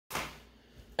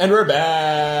And we're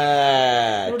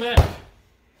back! We're back.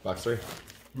 Box 3.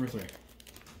 Number 3.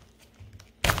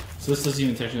 So this doesn't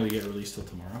even technically get released till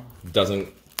tomorrow?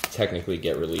 Doesn't technically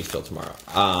get released till tomorrow.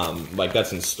 Like,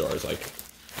 that's in stores. Like,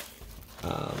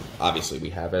 obviously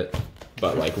we have it.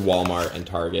 But, like, Walmart and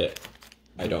Target,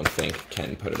 I don't think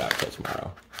can put it out till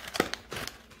tomorrow.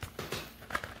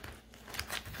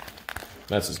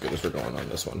 That's as good as we're going on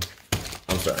this one.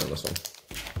 I'm starting this one.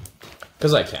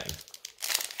 Because I can.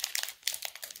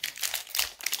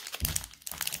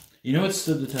 You know what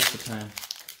stood the test of time?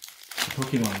 The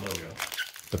Pokemon logo.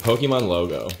 The Pokemon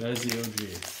logo. That is the OG.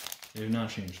 They have not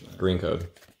changed that. Green code.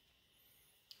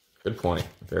 Good point.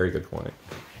 Very good point.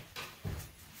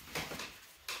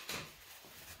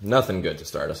 Nothing good to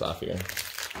start us off here.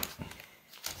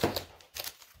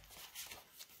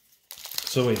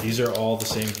 So wait, these are all the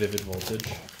same Vivid Voltage?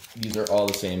 These are all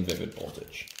the same Vivid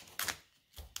Voltage.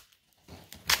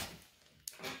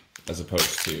 As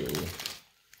opposed to...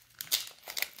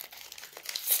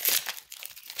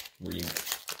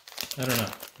 I don't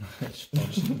know. I'm just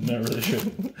not really sure.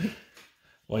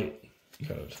 White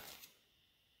code.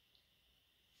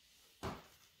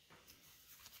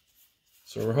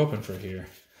 So what we're hoping for here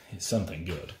is something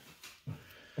good.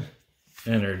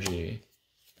 Energy.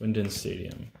 Winden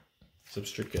Stadium.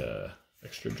 Substrika.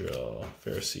 Extra Drill.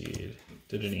 Ferroseed.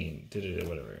 Diddy,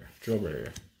 whatever.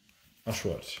 Drillbur.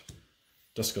 Oshawott.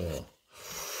 Duskull.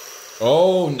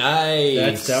 Oh,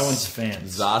 nice! That one's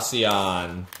fans.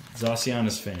 Zacian. Zacian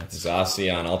is fans.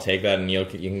 Zacian. I'll take that and you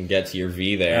can get to your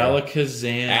V there.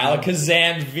 Alakazam.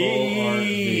 Alakazam V!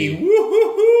 O-R-V.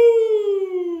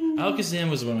 Woohoo! Alakazam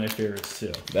was one of my favorites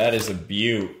too. That is a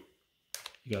beaut.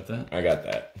 You got that? I got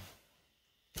that.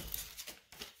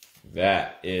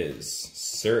 That is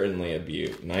certainly a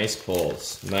beaut. Nice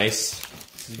pulls. Nice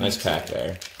pack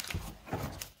there.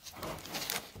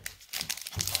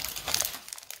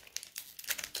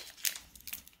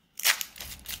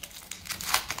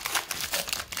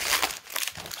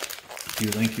 Do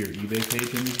you link your eBay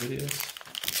page in these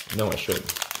videos? No, I should.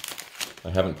 I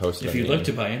haven't posted If you'd like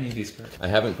to buy any of these cards. I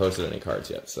haven't posted any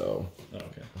cards yet, so... Oh,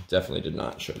 okay. Definitely did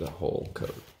not show the whole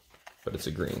code. But it's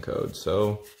a green code,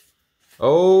 so...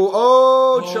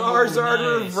 Oh,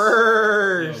 Charizard nice.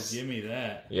 reverse! Yo, give me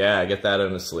that. Yeah, get that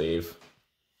in a sleeve.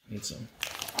 Need some.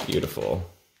 Beautiful.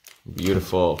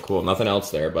 Beautiful. Cool. Nothing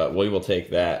else there, but we will take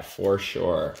that for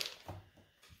sure.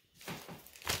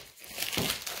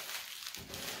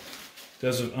 That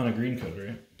was on a green code,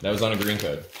 right? That was on a green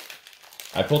code.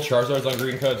 I pull Charizards on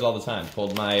green codes all the time.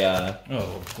 Pulled my...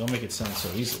 Oh, don't make it sound so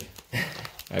easily.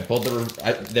 I pulled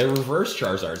they're reverse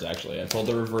Charizards, actually. I pulled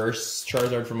the reverse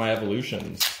Charizard from my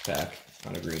Evolutions pack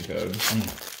on a green code.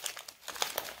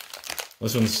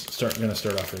 This one's going to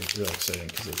start off real exciting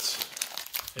because it's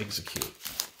Execute.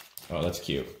 Oh, that's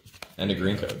cute. And a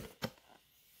green code.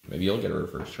 Maybe you'll get a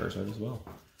reverse Charizard as well.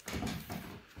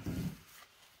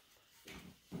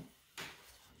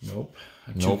 Nope.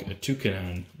 Nope. A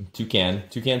Toucan.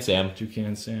 Toucan Sam.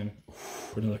 Toucan Sam.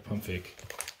 Another pump fake.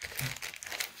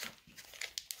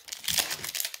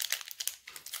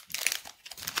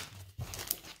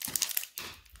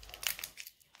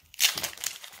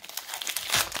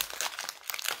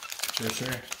 Reverse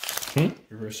rare.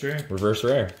 Reverse rare. Reverse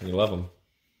rare. You love them.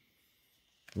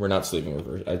 We're not sleeving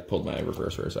reverse. I pulled my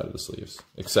reverse rares out of the sleeves.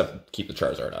 Except keep the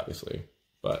Charizard, obviously.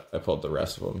 But I pulled the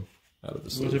rest of them out of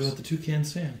the sleeves. What about the Toucan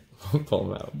Sam? Pull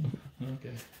them out.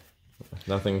 Okay.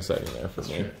 Nothing exciting there for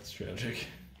me. It's tragic.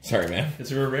 Sorry, man. It's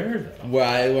a rare, though.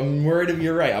 Well, I'm worried if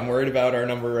you're right. I'm worried about our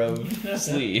number of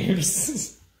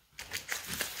sleeves.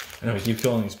 I know, we keep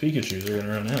calling these Pikachus. They're going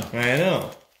to run out. I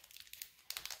know.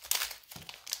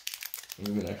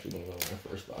 I'm actually going to go in our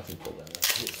first box and pull that out.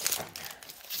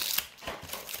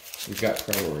 We've got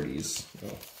priorities.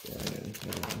 Oh, yeah,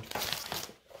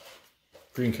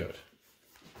 Green code.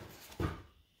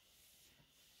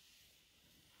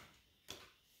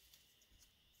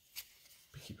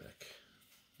 Picky pack.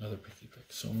 Another picky pack.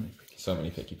 So many picky packs. So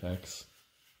many picky packs.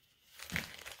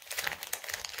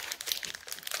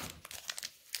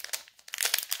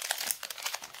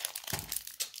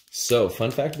 So,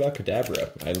 fun fact about Kadabra.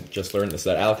 I just learned this,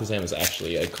 that Alakazam is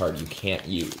actually a card you can't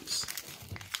use.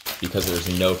 Because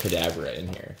there's no Kadabra in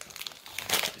here.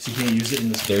 So you can't use it in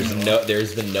this game?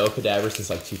 There's been no Kadabra since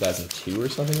like 2002 or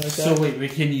something like that. So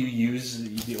wait, can you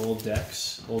use the old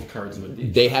decks, old cards with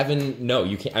these? They haven't, no,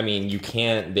 you can't, I mean, you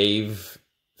can't, they've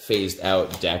phased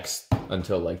out decks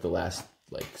until like the last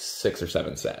like 6 or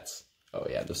 7 sets. Oh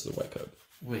yeah, this is a white code.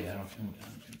 Wait, I'm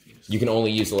confused. You can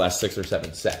only use the last 6 or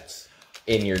 7 sets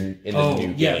in the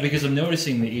new game. Because I'm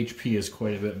noticing the HP is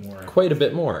quite a bit more. Quite a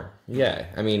bit more. Yeah.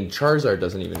 I mean, Charizard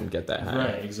doesn't even get that high.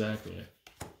 Right, exactly.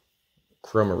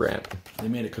 Chromorant. They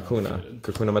made it Kakuna. complicated.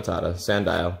 Kakuna Matata.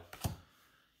 Sandile.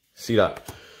 Seedup.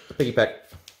 Piggy Peck.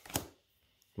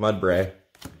 Mudbray.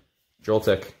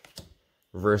 Joltik.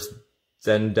 Reverse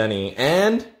Zendeni.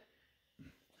 And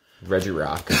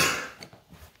Regirock.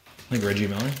 Like Reggie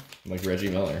Miller? Like Reggie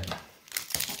Miller.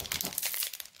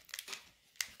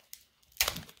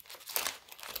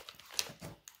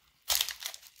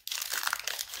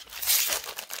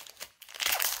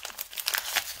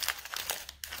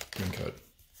 Green code.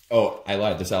 Oh, I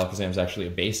lied. This Alakazam is actually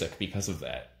a basic because of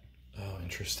that. Oh,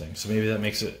 interesting. So maybe that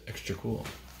makes it extra cool.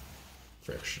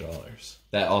 For extra dollars.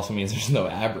 That also means there's no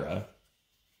Abra.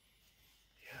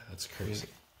 Yeah, that's crazy.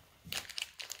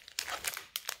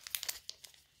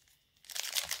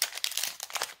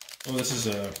 Oh, this is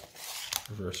a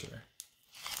reverse rare.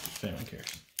 If anyone cares.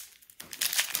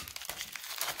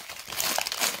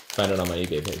 Find it on my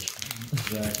eBay page.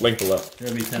 Exactly. Link below. It's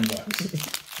gonna be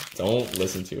 $10. Don't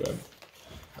listen to him.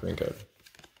 Green code.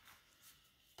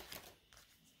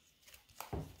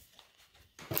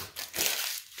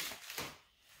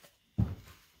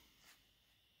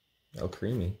 Oh,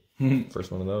 creamy.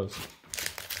 First one of those.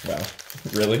 Wow.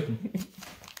 Really?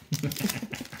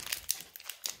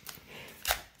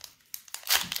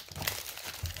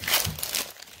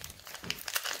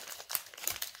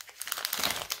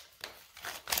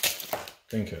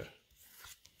 Green code.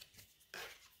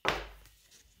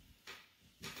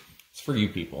 It's for you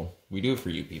people. We do it for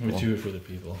you people. We do it for the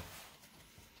people.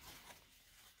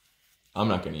 I'm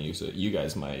not going to use it. You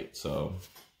guys might, so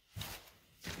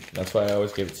that's why I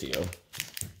always give it to you.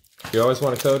 If you always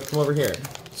want a code, come over here.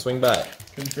 Swing by.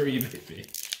 Come for you, baby.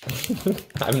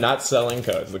 I'm not selling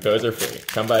codes. The codes are free.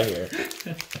 Come by here.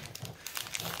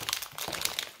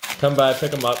 Come by,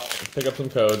 pick them up, pick up some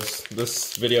codes.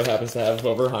 This video happens to have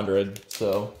over 100,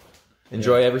 so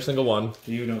enjoy every single one.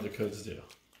 Do you know what the codes do?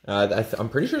 I'm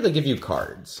pretty sure they give you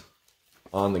cards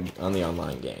on the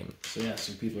online game. So yeah,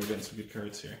 some people are getting some good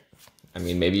cards here. I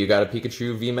mean, maybe you got a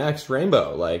Pikachu VMAX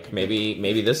Rainbow. Like,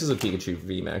 maybe this is a Pikachu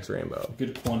VMAX Rainbow.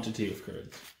 Good quantity of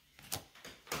cards.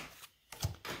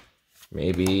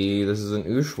 Maybe this is an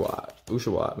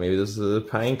Ushawott. Maybe this is a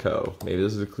Pineco. Maybe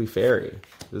this is a Clefairy.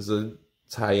 This is a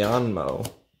Tyanmo.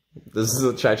 This is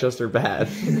a Chichester Bat.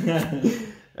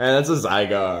 And that's a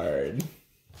Zygarde.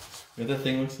 What that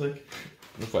thing looks like?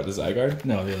 What, the Zygarde?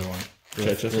 No, the other one. The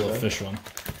Chichester little Bat? fish one.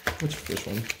 Which fish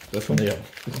one? This one? Yeah.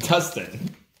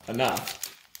 Dustin.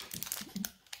 Enough.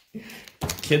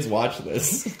 Kids watch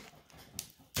this.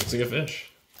 Looks like a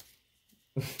fish.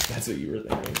 That's what you were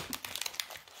thinking.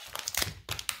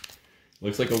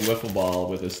 Looks like a wiffle ball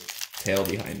with his tail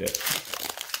behind it.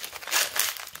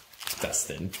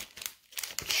 Dustin.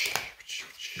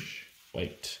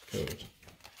 White coat.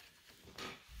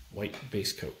 White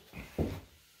base coat.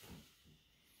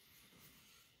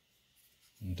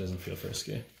 It doesn't feel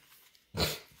frisky.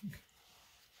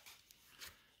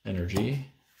 Energy.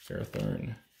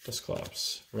 Ferrothorn.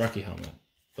 Dusclops. Rocky Helmet.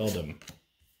 Beldum.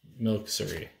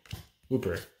 Milksuri.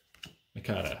 Whooper.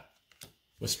 Mikata.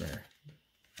 Whismer.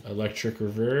 Electric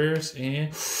Reverse and...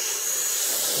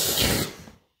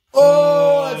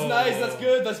 Oh, that's nice. That's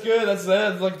good. That's good. That's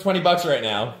like $20 right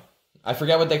now. I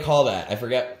forget what they call that. I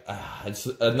forget. It's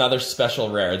another special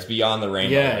rare. It's beyond the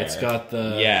rainbow. Yeah, rare. it's got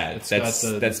the... Yeah, it's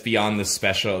that's beyond the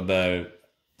special the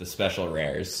special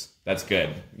rares. That's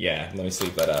good. Yeah, let me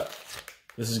sleep that up.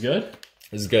 This is good?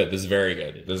 This is good. This is very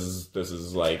good. This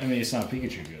is like... I mean, it's not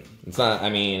Pikachu good. It's not... I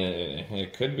mean,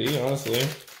 it could be, honestly.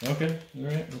 Okay,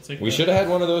 alright. We'll take We that. should have had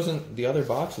one of those in the other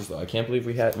boxes, though. I can't believe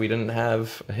we didn't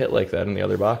have a hit like that in the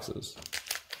other boxes.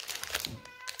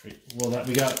 Well,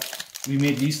 we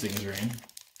made these things rain.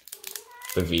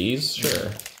 The V's?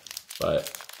 Sure.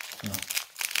 But... No.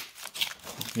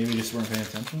 Maybe we just weren't paying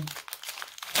attention?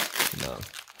 No.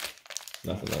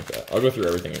 Nothing like that. I'll go through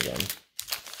everything again.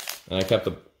 And I kept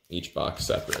each box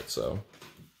separate, so...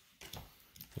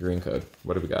 Green code.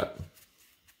 What do we got?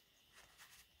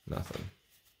 Nothing.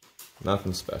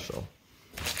 Nothing special.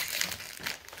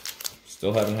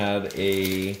 Still haven't had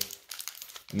a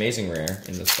amazing rare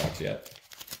in this box yet.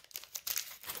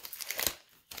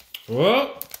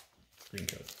 Whoa! Green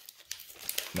code.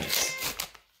 Nice.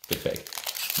 Good fake.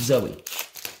 Zoe,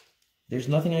 there's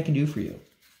nothing I can do for you.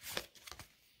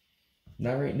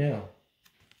 Not right now.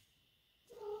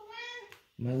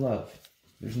 My love,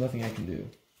 there's nothing I can do.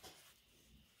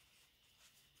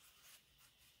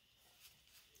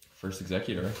 First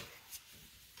executor.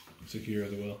 Executor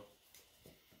of the Will.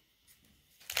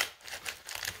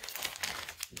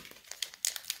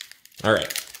 All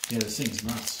right. Yeah, this thing's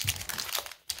nuts.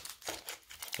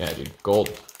 Yeah, dude. Gold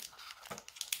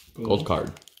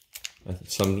card.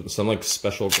 Some like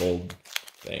special gold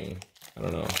thing. I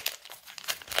don't know.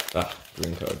 Ah,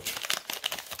 green code.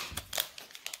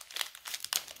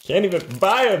 Can't even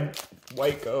buy a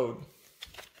white code.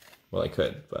 Well, I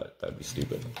could, but that'd be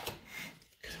stupid.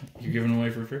 You're giving them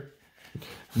away for free?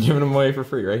 I'm giving them away for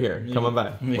free right here. Come on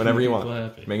by. Whenever you want.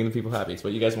 Happy. Making the people happy. It's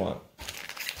what you guys want.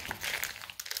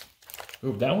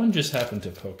 Ooh, that one just happened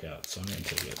to poke out, so I'm going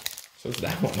to take it. So it's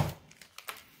that one.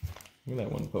 Look at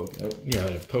that one poke out. Yeah,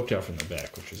 it poked out from the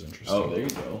back, which is interesting. Oh, there you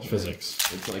go. Physics.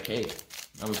 It's like, hey,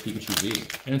 I'm a Pikachu V.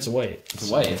 And it's a white. It's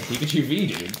a white. It's Pikachu V,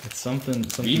 dude. It's something.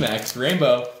 VMAX.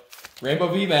 Rainbow. Rainbow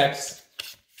VMAX.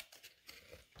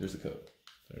 There's the code.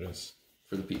 There it is.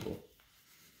 For the people.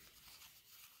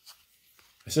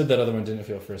 I said that other one didn't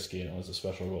feel frisky, and it was a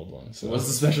special gold one. So It was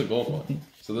the special gold one.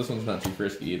 So this one's not too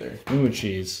frisky either. Moo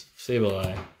Cheese,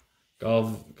 Sableye,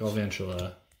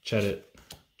 Galvantula, Cheddit,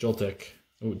 Joltik.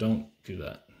 Oh, don't do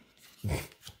that.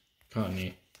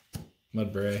 Cottony,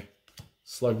 Mudbray,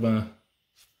 Slugma.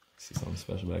 See something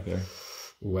special back there.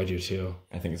 Ooh, I do too.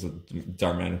 I think it's a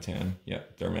Darmanitan.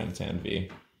 Yep, Darmanitan V.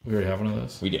 We already have one of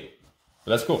those? We do.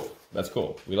 But that's cool. That's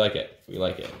cool. We like it. We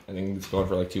like it. I think it's going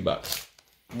for like $2.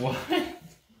 What?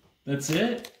 That's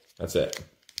it? That's it.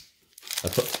 I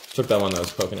took that one that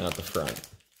was poking out the front.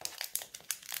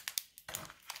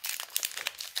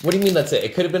 What do you mean that's it?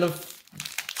 It could have been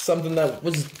something that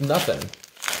was nothing.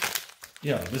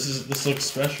 Yeah, this looks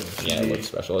special. Yeah, it looks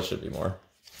special. It should be more.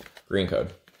 Green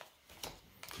code.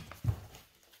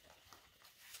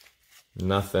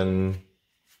 Nothing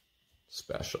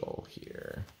special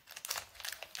here.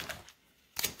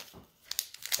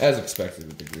 As expected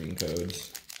with the green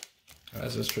codes.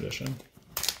 As is tradition.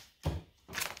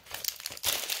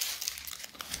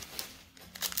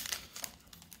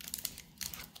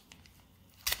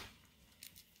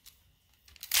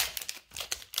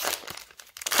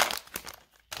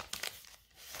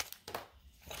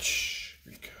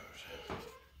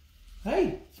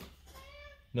 Hey!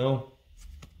 No.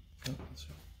 Oh, that's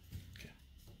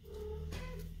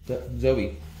okay.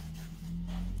 Zoe.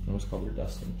 I almost called her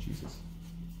Dustin. Jesus.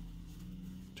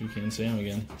 Toucan Sam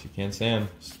again. Toucan Sam.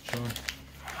 Sure.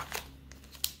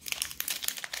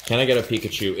 Can I get a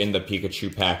Pikachu in the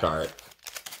Pikachu pack art?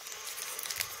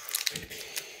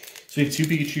 So we have 2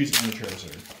 Pikachus and a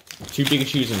Charizard. 2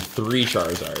 Pikachus and 3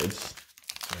 Charizards.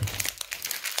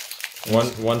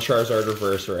 One Charizard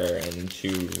reverse rare and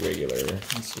 2 regular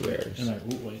rares.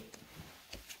 And ooh, wait.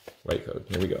 White code.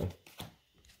 Here we go.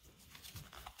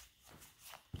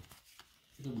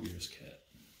 The weirdest cat.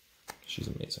 She's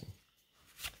amazing.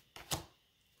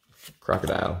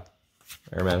 Crocodile.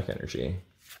 Aromatic Energy.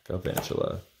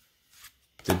 Galvantula.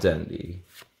 Dedenne.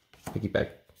 Piggyback.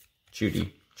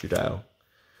 Judy. Judile.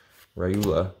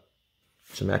 Rayula.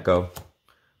 Chimeco.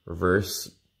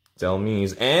 Reverse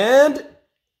Delmise. And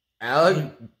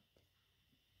Alec.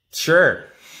 Sure.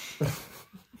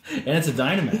 And it's a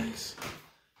Dynamax.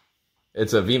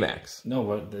 It's a VMAX. No,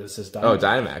 what this is Dynamax. Oh,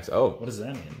 Dynamax. Oh. What does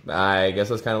that mean? I guess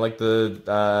that's kind of like the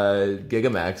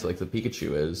Gigamax, like the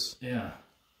Pikachu is. Yeah.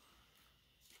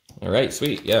 All right,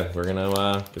 sweet. Yeah, we're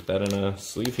gonna get that in a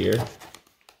sleeve here.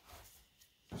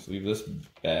 Sleeve this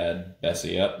bad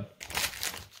Bessie up.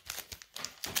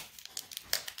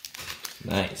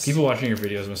 Nice. People watching your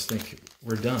videos must think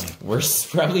we're done. We're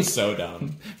probably so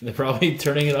done. They're probably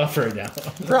turning it off right now.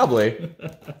 Probably.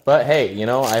 But hey, you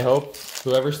know, I hope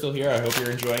whoever's still here, I hope you're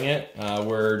enjoying it.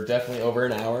 We're definitely over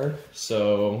an hour,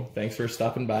 so thanks for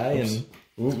stopping by. Oops. And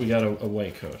ooh, we got a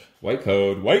white code. White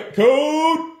code. White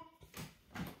code.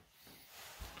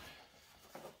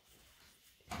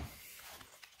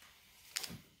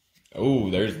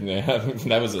 Oh, there's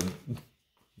that was a.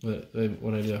 What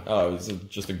I do? Oh, it was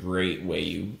just a great way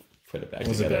you put it back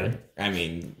Was together. it bad? I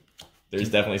mean, there's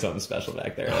definitely something special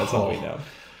back there. That's all we know.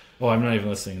 Oh, I'm not even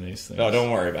listening to these things. Oh,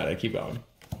 don't worry about it. Keep going.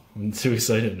 I'm too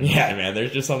excited. Yeah, man.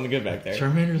 There's just something good back there.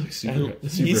 Charmander looks super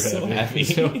He's so happy.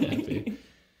 He's so happy.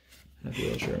 Happy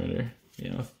little Charmander.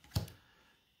 Yeah.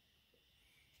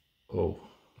 Oh.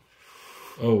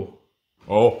 Oh.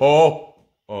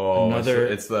 Oh. Another.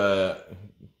 It's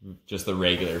just the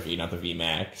regular V, not the V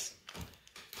Max.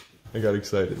 I got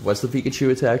excited. What's the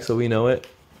Pikachu attack so we know it?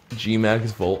 G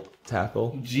Max Volt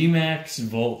Tackle. G-Max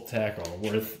Volt Tackle,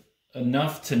 worth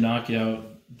enough to knock out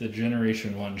the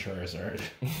Generation 1 Charizard.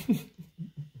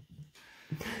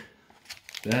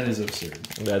 That is absurd.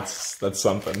 That's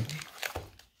something.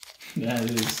 That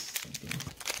is something.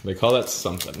 They call that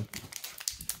something.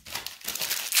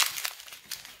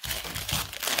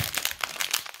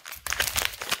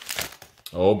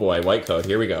 Oh boy, white code.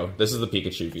 Here we go. This is the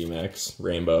Pikachu VMAX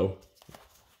Rainbow.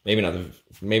 Maybe not the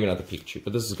Pikachu,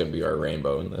 but this is going to be our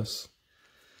Rainbow in this.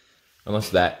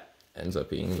 Unless that ends up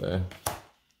being the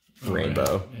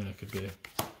Rainbow. Yeah, it could be.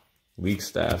 Leak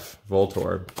Staff,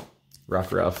 Voltorb,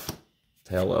 Rough,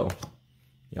 Tailo,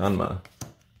 Yanma,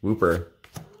 Wooper,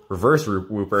 Reverse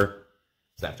Wooper,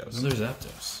 Zapdos. Oh, there's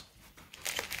Zapdos.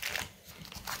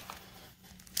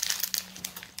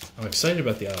 I'm excited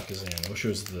about the Alakazam. I wish it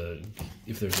was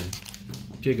if there's a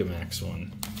Gigamax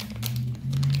one.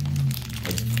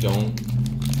 I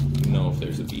don't know if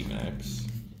there's a VMAX.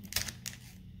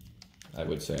 I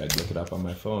would say I'd look it up on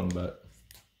my phone, but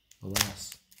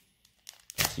alas.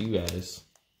 It's you guys.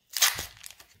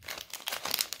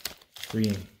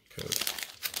 Green code.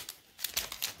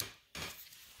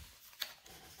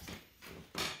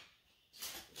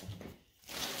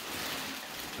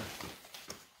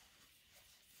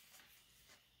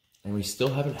 And we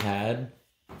still haven't had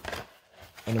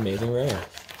an amazing rare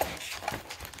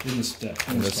In this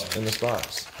in this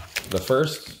box. The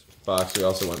first box, we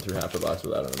also went through half the box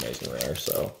without an amazing rare,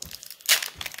 so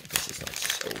I guess it's not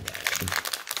so bad.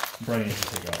 Probably need to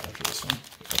take out after this one.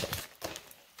 Okay.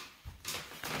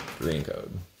 Green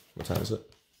code. What time is it?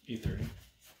 8:30.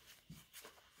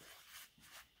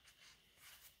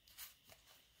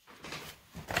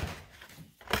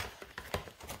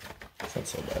 It's not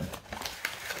so bad.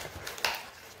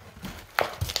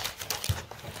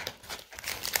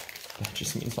 That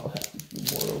just means I'll have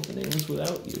more openings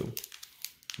without you.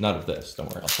 Not of this. Don't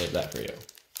worry. I'll save that for you.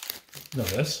 No,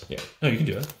 this? Yeah. No, you can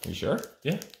do it. You sure?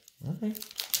 Yeah. Okay.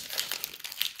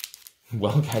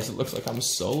 Well, guys, it looks like I'm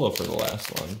solo for the last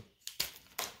one.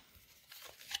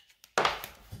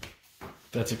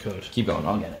 That's a code. Keep going.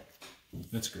 I'll get it.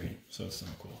 That's green, so it's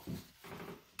not cool.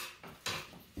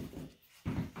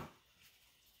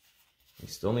 We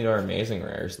still need our amazing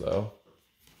rares, though.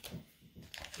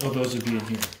 Oh, those would be in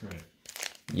here, right?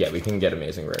 Yeah, we can get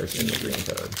amazing rares in the green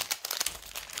code.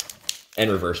 And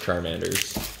reverse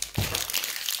Charmanders.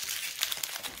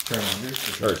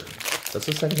 Charmander? Or, that's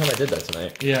the second time I did that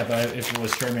tonight. Yeah, but if it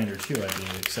was Charmander too, I'd be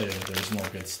excited that there's more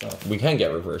good stuff. We can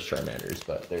get reverse Charmanders,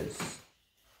 but there's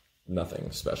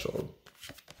nothing special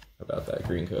about that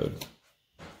green code.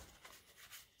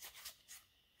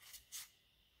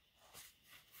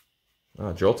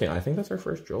 Oh, Jolteon. I think that's our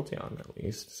first Jolteon, at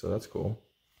least, so that's cool.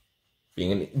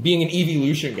 Being an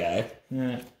evolution guy.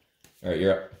 Yeah. All right,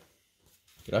 you're up.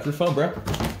 Get off your phone, bro.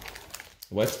 The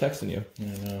wife's texting you. I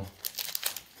know.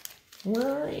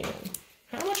 Where are you?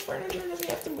 How much furniture does he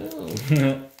have to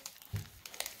move?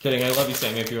 Kidding, I love you,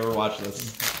 Sammy, if you ever watch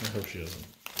this. I hope she doesn't.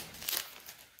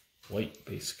 White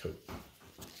base coat.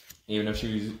 Even if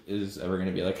she is ever going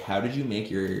to be like, how did you make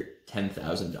your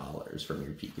 $10,000 from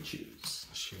your Pikachus?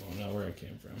 She won't know where it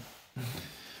came from.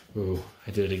 Ooh,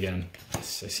 I did it again. I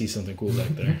see something cool back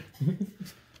there.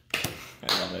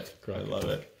 I love it. I love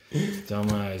it. Down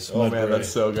my eyes. Oh man, that's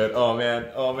so good. Oh man,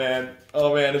 oh man,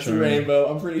 oh man, it's a rainbow.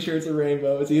 I'm pretty sure it's a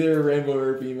rainbow. It's either a rainbow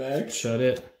or a VMAX. Shut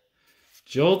it.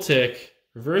 Joltik.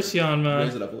 Reverse Yanma.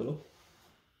 Raise it up a little.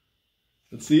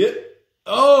 Let's see it.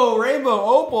 Oh, rainbow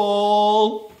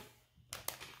opal.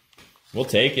 We'll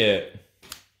take it.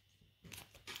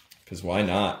 Because why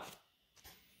not?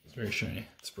 It's very shiny.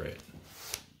 It's bright.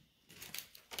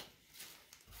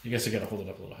 I guess I gotta hold it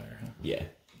up a little higher, huh? Yeah.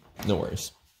 No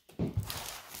worries.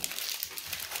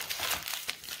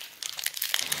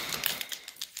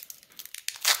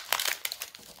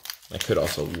 I could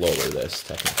also lower this,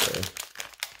 technically.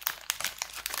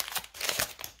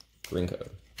 Green code.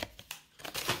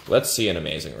 Let's see an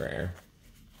amazing rare.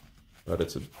 But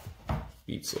it's a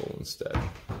Beetle instead.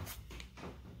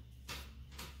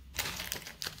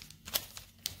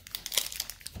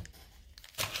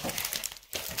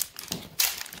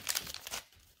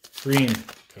 Green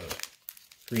code.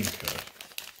 Green code.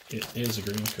 It is a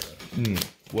green code.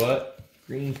 What?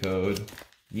 Green code?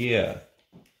 Yeah.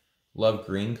 Love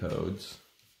green codes.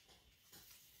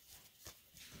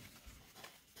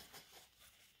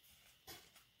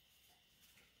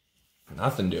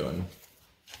 Nothing doing.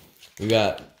 We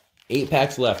got 8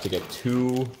 packs left to get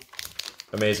 2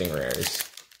 amazing rares.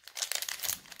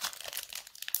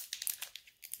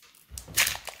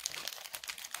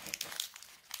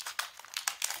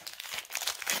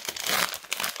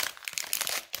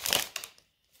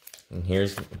 And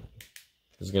here's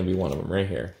going to be one of them right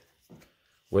here.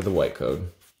 With the white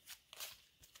code.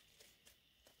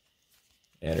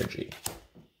 Energy.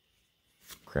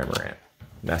 Cramorant.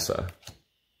 Nessa.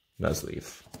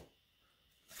 Nuzleaf.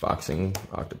 Boxing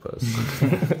Octopus.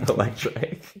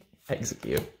 Electric.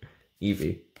 Execute.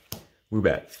 Eevee.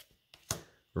 Woobat.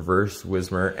 Reverse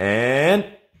Whismur. And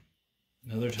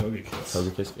Another Togekiss.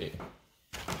 Togekiss.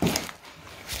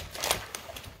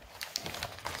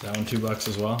 Is that one $2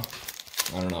 as well?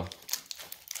 I don't know.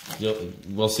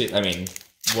 We'll see. I mean,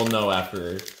 we'll know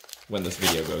after when this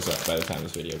video goes up, by the time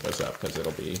this video goes up, because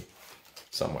it'll be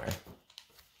somewhere.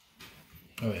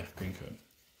 Oh yeah, green code.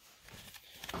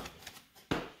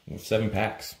 7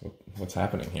 packs. What's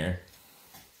happening here?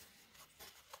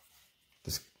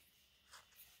 This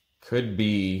could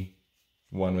be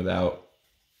one without...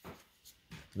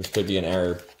 This could be an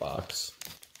error box.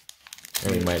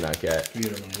 And we might not get... We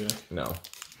get our money back? No.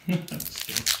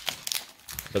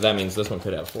 But that means this one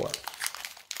could have 4.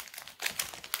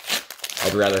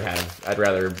 I'd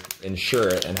rather insure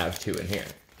it and have 2 in here.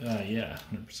 Yeah,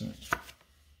 100%.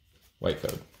 White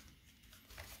code.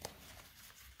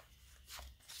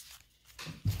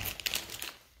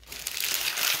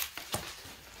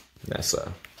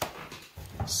 Nessa,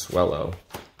 Swellow,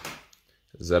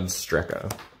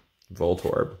 Zebstreka,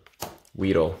 Voltorb,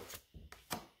 Weedle,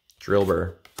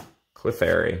 Drillbur,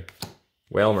 Clefairy,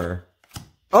 Wailmer.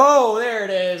 Oh, there it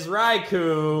is!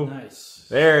 Raikou! Nice.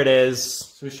 There it is.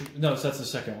 So we should... No, so that's the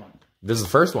second one. This is the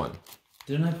first one.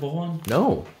 Didn't I pull one?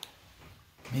 No.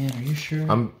 Man, are you sure?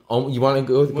 You want to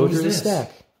go through the this?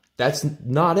 stack? That's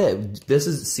not it. This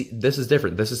is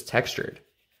different. This is textured.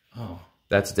 Oh.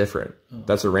 That's different. Oh.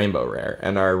 That's a rainbow rare.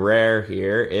 And our rare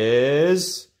here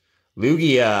is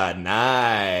Lugia.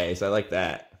 Nice. I like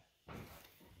that.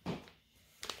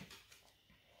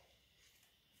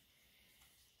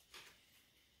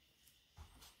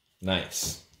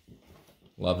 Nice.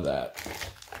 Love that.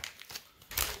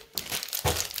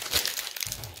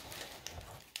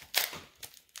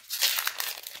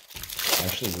 I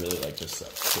actually really like this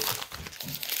setup too.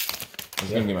 This is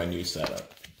going to be my new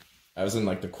setup. I was in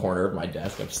like the corner of my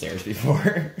desk upstairs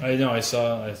before. I know. I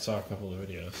saw a couple of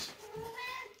videos.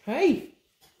 Hey.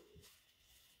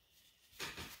 I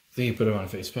think you put them on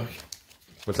Facebook.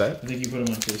 What's that? I think you put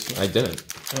them on Facebook. I didn't.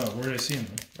 Oh, where did I see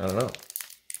them? I don't know.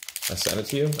 I sent it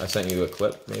to you. I sent you a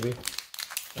clip, maybe.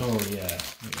 Oh yeah.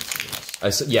 I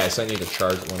sent you the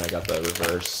chart when I got the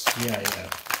reverse. Yeah.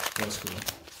 That was cool.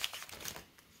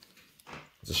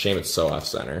 It's a shame it's so off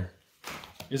center.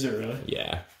 Is it really?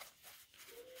 Yeah.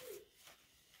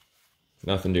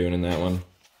 Nothing doing in that one.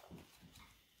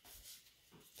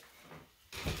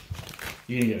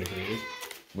 You gonna get it graded?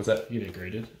 What's that? You get it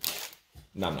graded?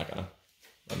 No, I'm not gonna.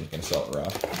 I'm just gonna sell it raw.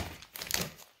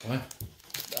 What?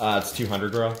 It's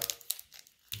 200 raw.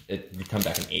 It would come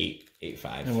back in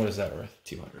 8.85. And what is that worth?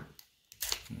 200.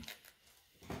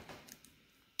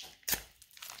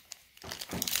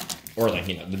 Or like,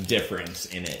 you know, the difference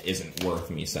in it isn't worth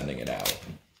me sending it out.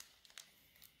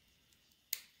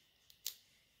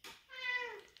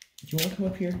 Do you want to come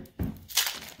up here?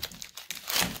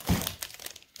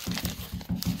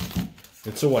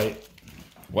 It's a white.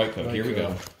 White code. Here we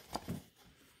go.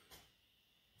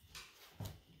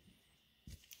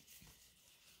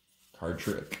 Card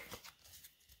trick.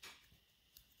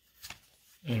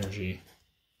 Energy.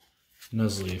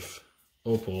 Nuzleaf.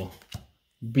 Opal.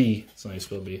 B. It's not how you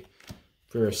spell B.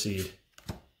 Ferroseed.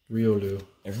 Riolu.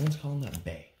 Everyone's calling that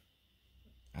Bay.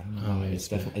 I don't know. It's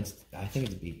definitely. I think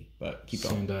it's B, but keep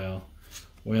going. Sandile.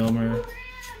 Wailmer.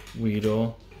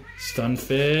 Weedle.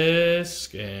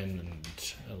 Stunfisk. And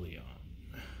a Leon.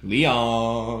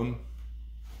 Leon.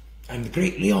 I'm the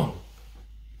great Leon.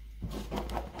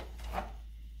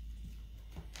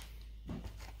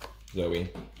 Zoe,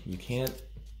 you can't...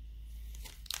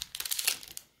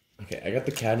 Okay, I got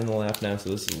the cat in the lap now, so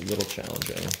this is a little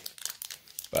challenging.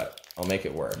 But I'll make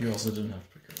it work. You also didn't have to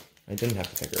pick her up. I didn't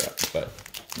have to pick her up, but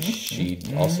she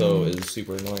also is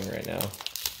super annoying right now.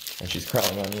 And she's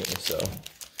crawling on you, so...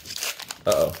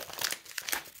 Uh-oh.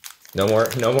 No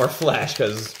more flash,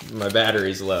 because my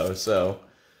battery's low, so...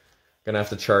 Gonna have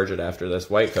to charge it after this.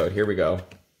 White code, here we go.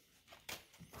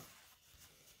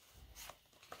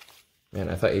 Man,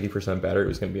 I thought 80% battery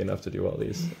was going to be enough to do all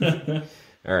these.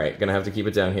 All right, gonna have to keep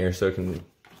it down here so you can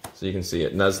see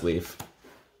it. Nuzleaf,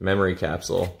 Memory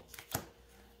Capsule,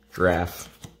 Giraffe,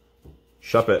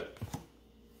 Shuppet,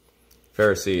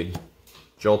 Ferroseed,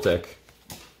 Joltik,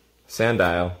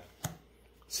 Sandile,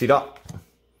 Seedot,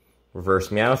 Reverse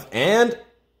Meowth, and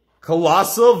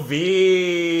Colossal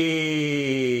V.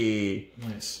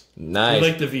 Nice. Nice. We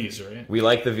like the V's, right? We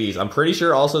like the V's. I'm pretty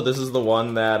sure also this is the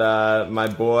one that my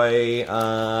boy,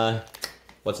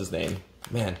 what's his name?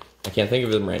 Man, I can't think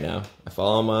of him right now. I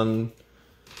follow him on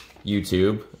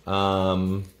YouTube.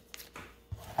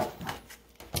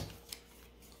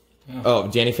 Oh,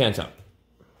 Danny Phantom.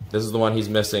 This is the one he's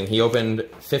missing. He opened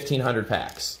 1,500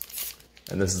 packs.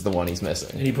 And this is the one he's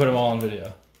missing. And he put them all on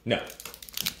video? No.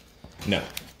 No,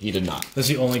 he did not. That's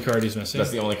the only card he's missing?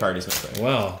 That's the only card he's missing.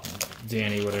 Well,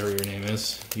 Danny, whatever your name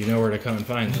is, you know where to come and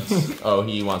find this. Oh,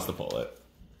 he wants to pull it.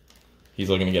 He's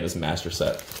looking to get his master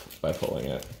set by pulling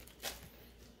it.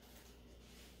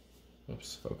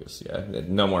 Whoops. Focus, yeah.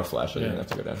 No more flash. I have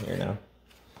to go down here now.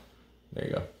 There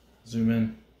you go. Zoom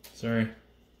in. Sorry.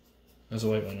 That was a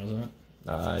white one, wasn't it?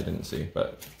 I didn't see,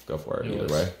 but go for it either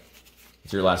was. way.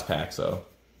 It's your last pack, so.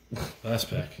 Last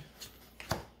pack.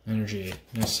 Energy,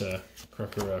 Nissa,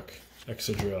 Krokorok,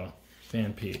 Excadrill,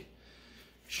 Phanpy,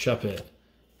 Shuppet,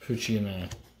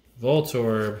 Poochyena,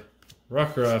 Voltorb,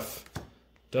 Rockruff,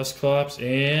 Dusclops,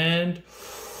 and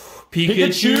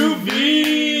Pikachu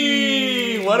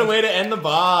V! What a way to end the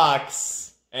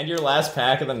box! And your last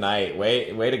pack of the night.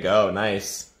 Way to go.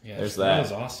 Nice. Yeah, there's that that.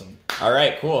 was awesome. All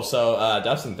right, cool. So,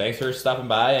 Dustin, thanks for stopping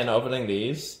by and opening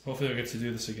these. Hopefully I'll get to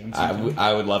do this again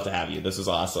I would love to have you. This is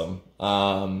awesome.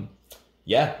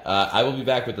 I will be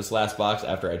back with this last box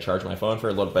after I charge my phone for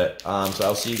a little bit. So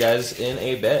I'll see you guys in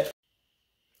a bit.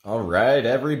 All right,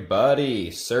 everybody,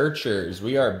 searchers,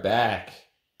 we are back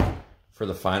for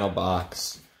the final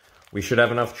box. We should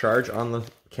have enough charge on the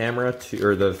camera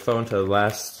or the phone to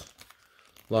last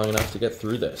long enough to get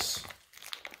through this.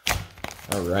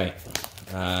 All right,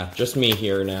 just me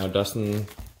here now. Dustin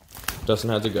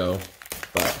had to go,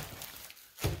 but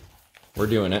we're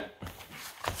doing it.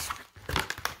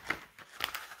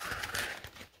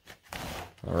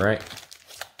 All right.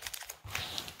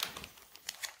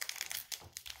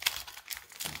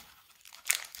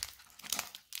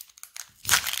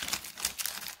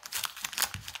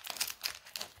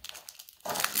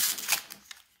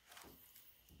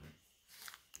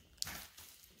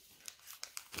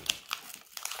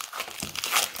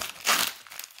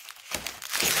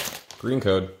 Green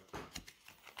code.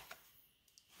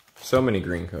 So many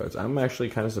green codes. I'm actually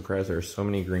kind of surprised there are so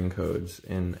many green codes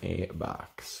in a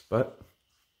box, but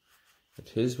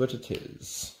it is what it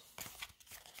is.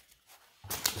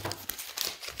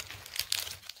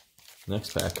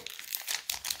 Next pack.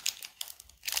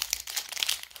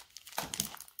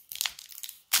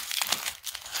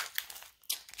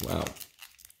 Wow.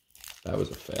 That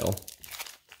was a fail.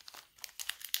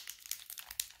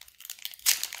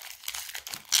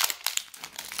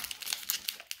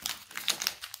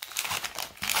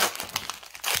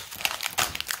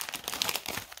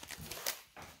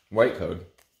 White code.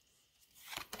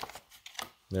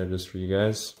 There it is for you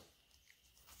guys.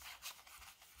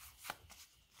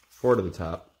 4 to the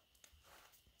top.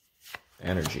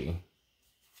 Energy.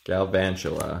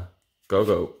 Galvantula.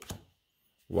 Go-Go.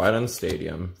 White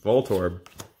Stadium. Voltorb.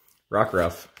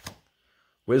 Rockruff.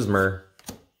 Whismur.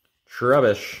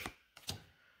 Trubbish.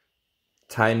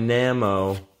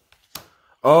 Tynamo.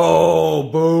 Oh,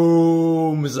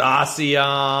 boom!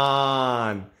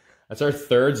 Zacian! That's our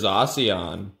 3rd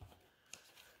Zacian.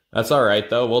 That's alright,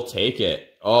 though. We'll take it.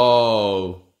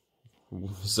 Oh,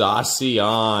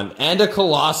 Zacian. And a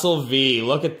Colossal V.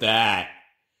 Look at that.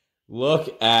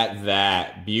 Look at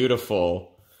that.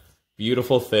 Beautiful.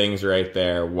 Beautiful things right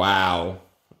there. Wow.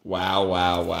 Wow,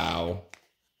 wow, wow.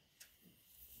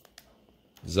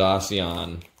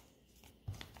 Zacian.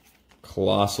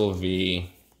 Colossal V.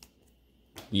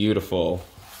 Beautiful.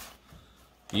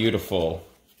 Beautiful.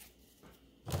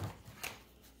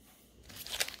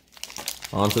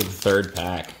 On to the 3rd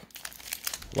pack.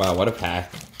 Wow, what a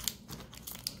pack.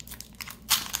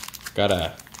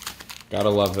 Gotta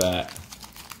love that.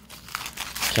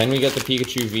 Can we get the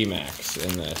Pikachu VMAX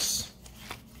in this?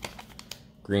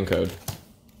 Green code.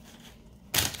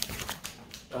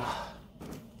 Ugh.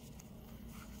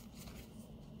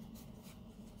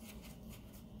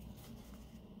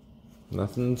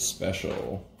 Nothing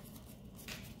special.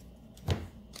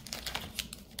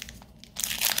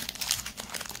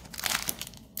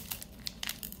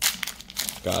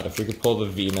 God, if we could pull the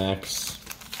VMAX,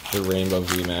 the Rainbow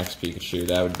VMAX Pikachu,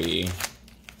 that would be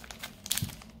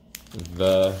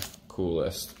the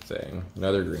coolest thing.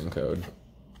 Another green code.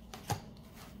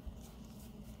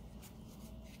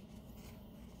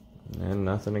 And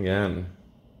nothing again.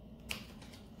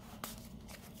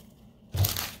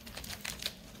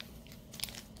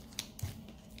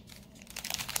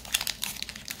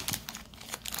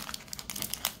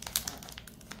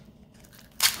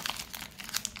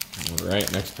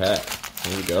 Alright, next pack.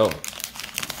 Here we go.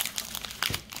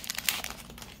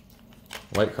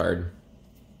 White card.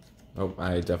 Oh,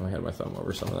 I definitely had my thumb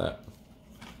over some of that.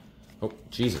 Oh,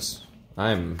 Jesus.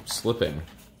 I'm slipping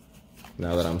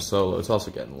now that I'm solo. It's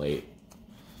also getting late.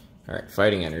 Alright,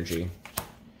 Fighting Energy.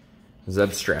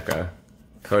 Zebstreka.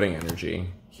 Coding Energy.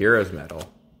 Hero's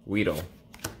Metal. Weedle.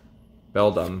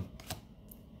 Beldum.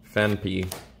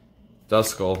 Phanpy.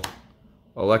 Duskull.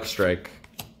 Electrike.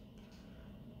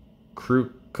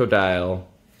 Crocodile.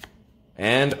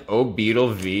 And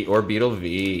Beetle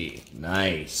V.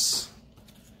 Nice.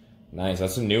 Nice,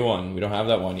 that's a new one. We don't have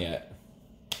that one yet.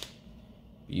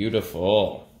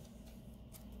 Beautiful.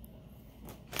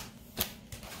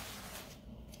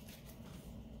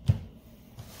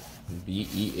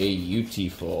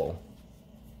 Beautiful.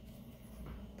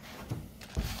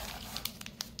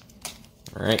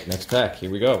 All right, next pack.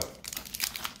 Here we go.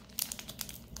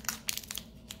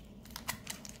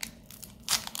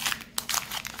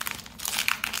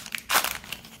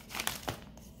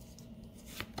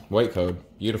 White code.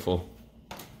 Beautiful.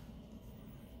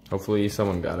 Hopefully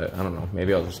someone got it. I don't know.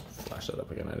 Maybe I'll just flash that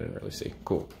up again. I didn't really see.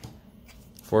 Cool.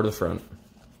 4 to the front.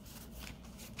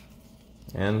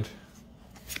 And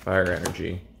Fire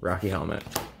Energy. Rocky Helmet.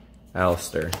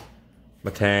 Alistair.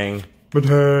 Matang.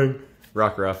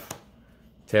 Rockruff.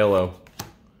 Tailo.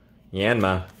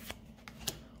 Yanma.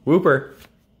 Wooper.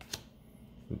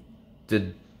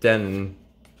 Den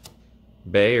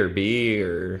Bay or B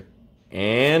or...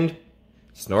 And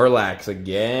Snorlax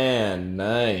again.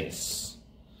 Nice.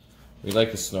 We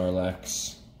like the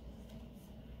Snorlax.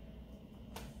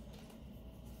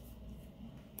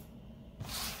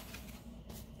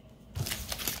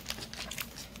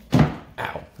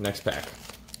 Ow. Next pack.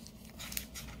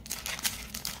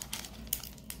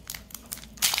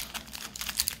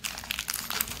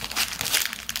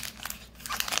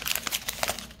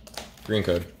 Green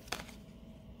code.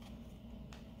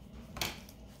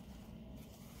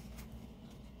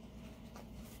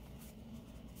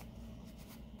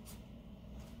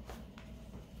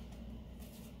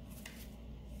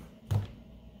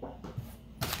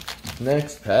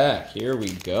 Next pack, here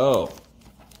we go.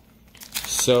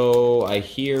 So I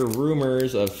hear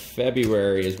rumors of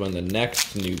February is when the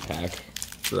next new pack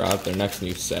drops, their next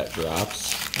new set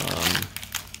drops.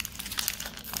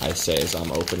 I say as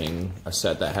I'm opening a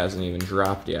set that hasn't even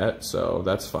dropped yet, so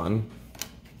that's fun.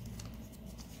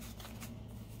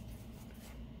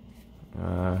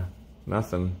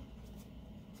 Nothing.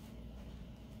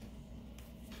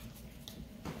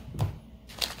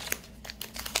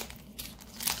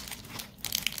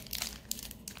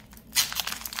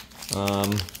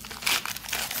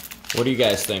 What do you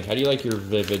guys think? How do you like your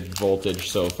Vivid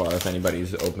Voltage so far, if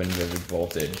anybody's opened Vivid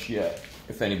Voltage yet?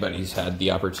 If anybody's had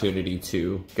the opportunity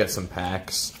to get some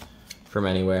packs from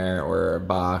anywhere, or a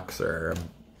box, or a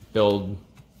build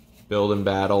and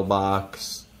battle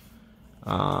box.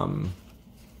 What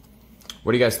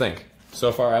do you guys think?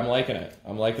 So far, I'm liking it.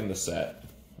 I'm liking the set.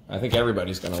 I think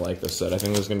everybody's going to like this set. I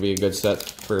think this is going to be a good set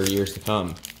for years to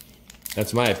come.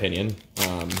 That's my opinion.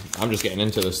 I'm just getting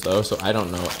into this, though, so I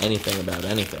don't know anything about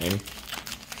anything.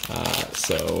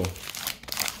 So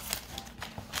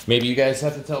maybe you guys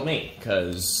have to tell me,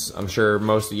 because I'm sure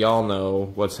most of y'all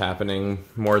know what's happening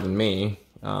more than me.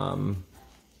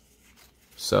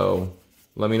 So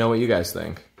let me know what you guys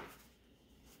think.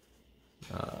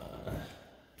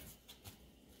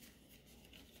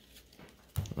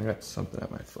 I got something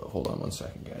at my foot. Hold on one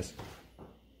second, guys.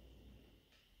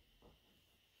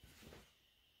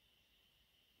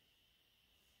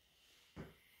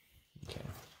 Okay.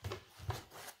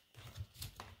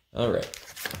 All right.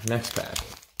 Next pack.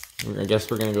 I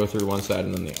guess we're going to go through one side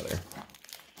and then the other.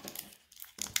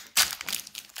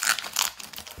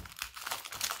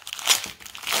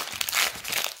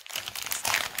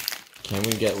 Can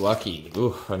we get lucky?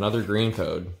 Ooh, another green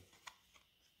code.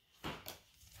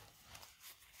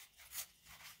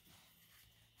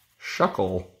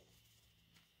 Shuckle.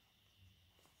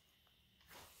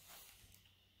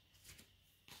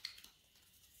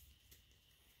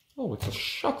 Oh, it's a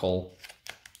Shuckle.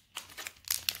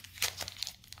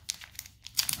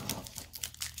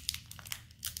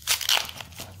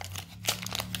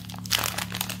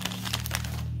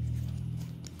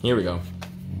 Here we go.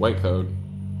 White code.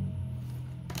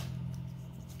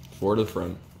 4 to the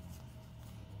front.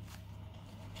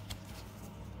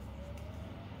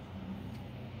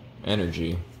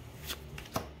 Energy.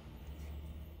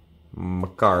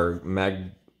 Magcargo.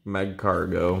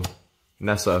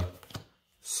 Nessa.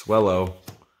 Swellow.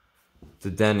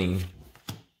 Dedenne.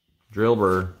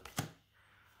 Drillbur.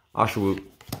 Oshawott.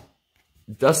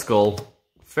 Duskull.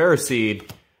 Ferroseed.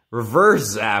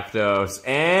 Reverse Zapdos.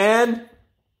 And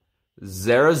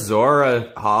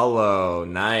Zerazora Hollow.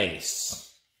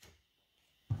 Nice.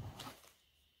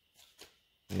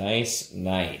 Nice,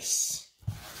 nice.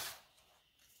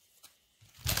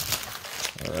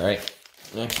 Alright,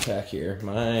 next pack here.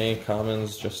 My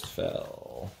commons just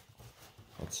fell.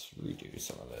 Let's redo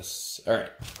some of this.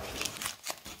 Alright.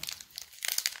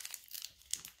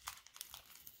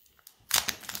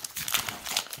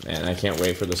 Man, I can't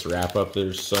wait for this wrap up.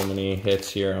 There's so many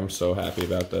hits here. I'm so happy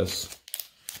about this.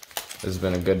 This has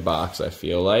been a good box, I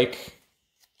feel like.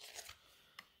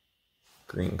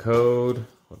 Green code.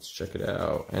 Let's check it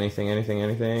out. Anything.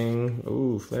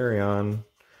 Ooh, Flareon.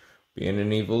 Being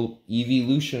an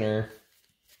evolutioner.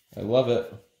 I love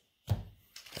it.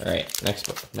 Alright, next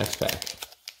pack.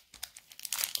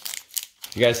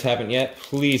 If you guys haven't yet,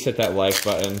 please hit that like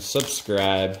button,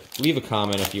 subscribe, leave a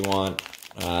comment if you want.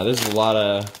 There's a lot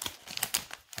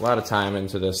of time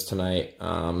into this tonight.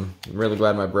 I'm really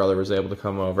glad my brother was able to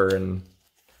come over and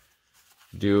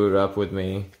do it up with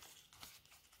me.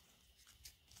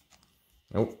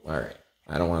 Oh, alright.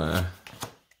 I don't want to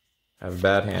have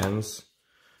bad hands.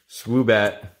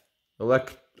 Swoobat,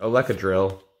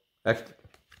 Elecadrill,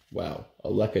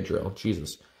 Elecadrill,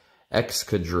 Jesus.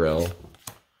 Excadrill,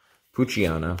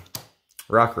 Poochyena,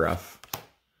 Rockruff,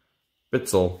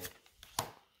 Bitzel,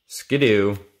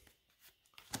 Skidoo,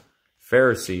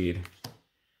 Ferroseed,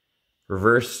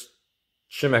 Reverse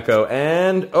Chimecho,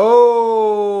 and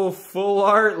oh, Full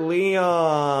Art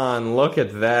Leon. Look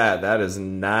at that. That is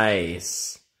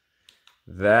nice.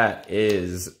 That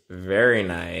is very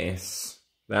nice.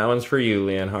 That one's for you,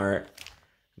 Leonhardt.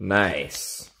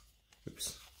 Nice.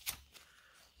 Oops.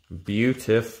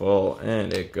 Beautiful.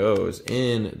 And it goes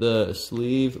in the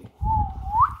sleeve.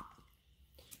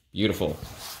 Beautiful.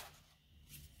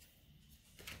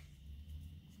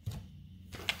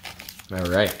 All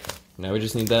right. Now we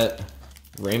just need that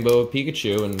rainbow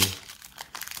Pikachu, and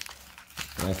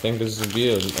I think this would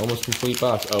be an almost complete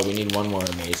box. Oh, we need one more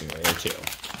amazing rare too.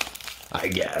 I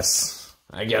guess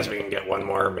we can get one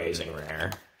more amazing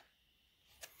rare.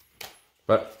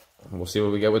 But we'll see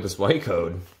what we get with this white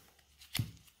code.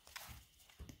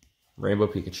 Rainbow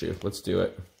Pikachu. Let's do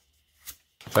it.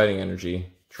 Fighting Energy.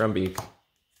 Trumbeak.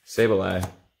 Sableye.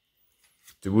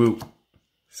 Dewhoop.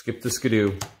 Skip the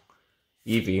Skidoo.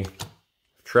 Eevee.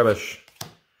 Trubbish.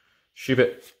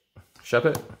 Shuppet.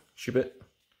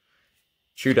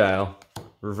 Chewdial.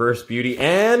 Reverse Beauty.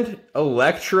 And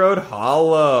Electrode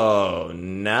Hollow.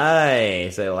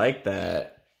 Nice. I like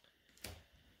that.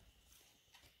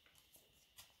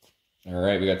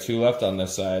 Alright, we got 2 left on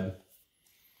this side.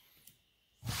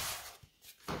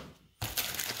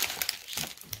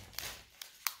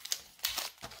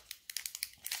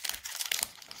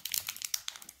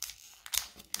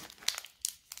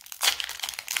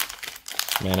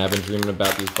 Man, I've been dreaming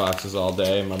about these boxes all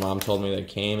day. My mom told me they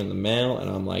came in the mail, and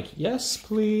I'm like, yes,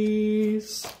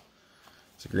 please.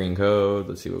 It's a green code.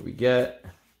 Let's see what we get.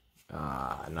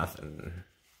 Nothing.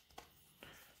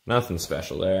 Nothing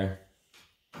special there.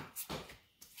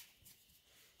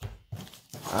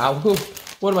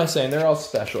 What am I saying? They're all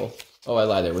special. Oh, I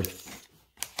lied. There were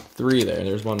 3 there.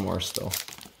 There's one more still.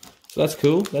 So that's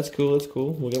cool. That's cool. That's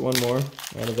cool. We'll get one more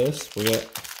out of this.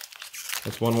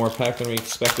 That's one more pack than we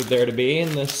expected there to be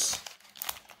in this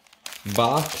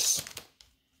box.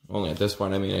 Only at this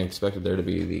point, I mean, I expected there to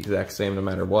be the exact same no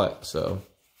matter what, so.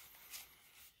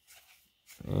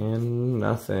 And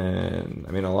nothing.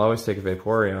 I mean, I'll always take a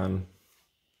Vaporeon.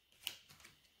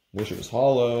 Wish it was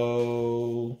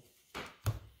hollow.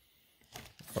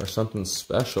 Or something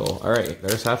special. Alright,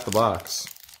 there's half the box.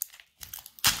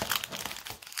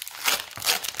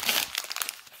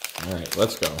 Alright,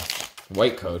 let's go.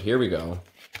 White code, here we go.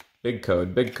 Big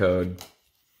code, big code.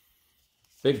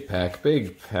 Big pack,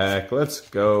 let's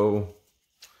go.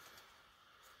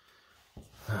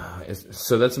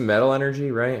 So that's Metal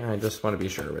Energy, right? I just want to be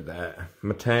sure with that.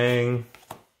 Matang,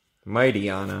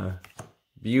 Mightyena,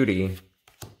 Beauty,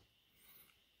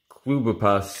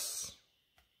 Clubopus,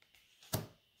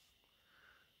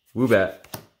 Woobat,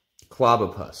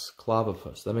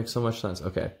 Clobopus. That makes so much sense.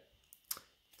 Okay.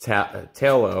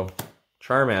 Tailo,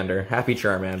 Charmander, Happy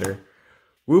Charmander,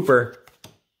 Wooper,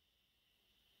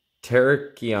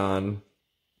 Terrakion,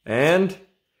 and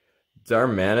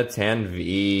Darmanitan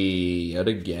V yet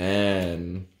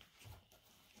again.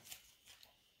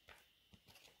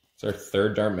 It's our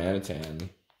 3rd Darmanitan.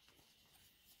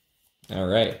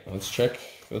 Alright, let's check.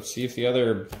 Let's see if the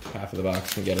other half of the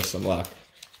box can get us some luck.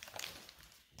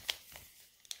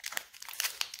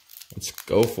 Let's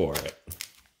go for it.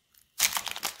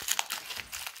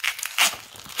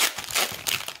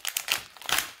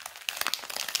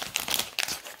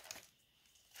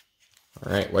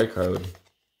 Alright, white code.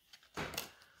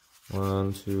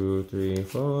 1, 2, 3,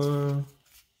 4.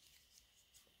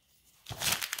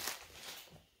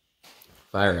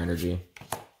 Fire Energy.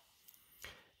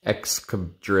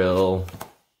 Excadrill.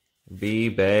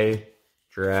 Bay.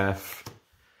 Giraffe.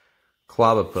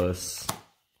 Clobopus.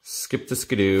 Skip the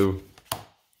Skidoo.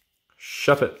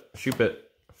 Shuppet.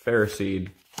 Ferroseed.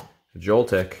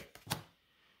 Joltik.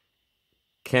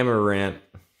 Camarant.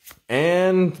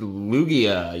 And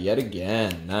Lugia, yet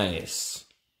again. Nice.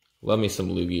 Love me some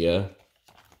Lugia.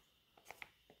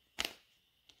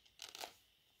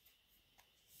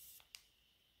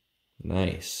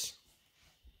 Nice.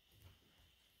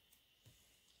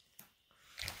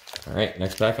 Alright,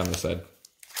 next pack on this side.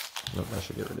 Nope, I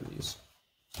should get rid of these.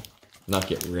 Not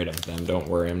get rid of them. Don't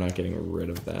worry, I'm not getting rid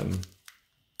of them.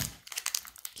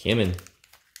 Kimmin.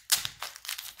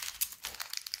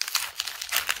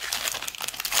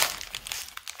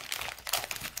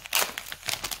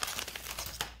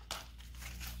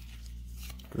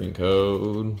 Green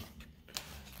code.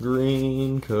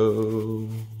 Green code.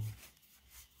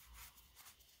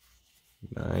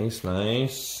 Nice,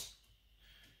 nice.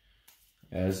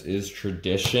 As is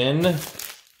tradition.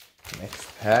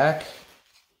 Next pack.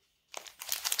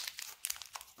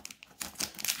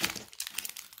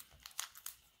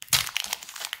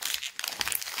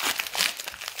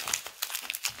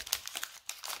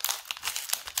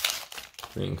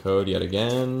 Green code yet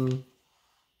again.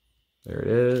 There it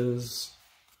is.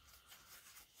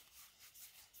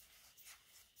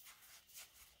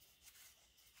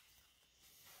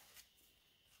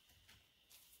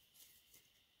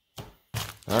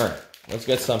 All right, let's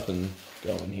get something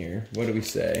going here. What do we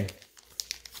say?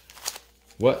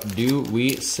 What do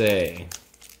we say?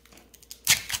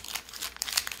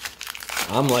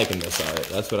 I'm liking this art.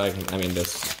 That's what I mean,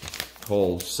 this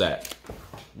whole set.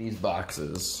 These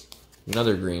boxes.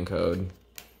 Another green code.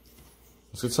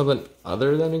 Let's get something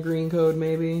other than a green code,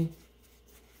 maybe?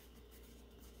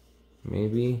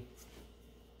 Maybe.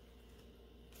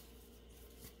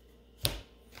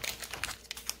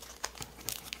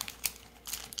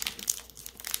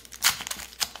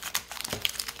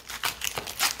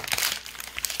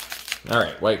 All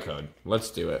right, white code. Let's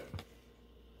do it.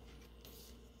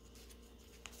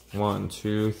 1,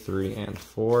 2, 3, and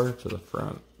 4 to the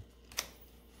front.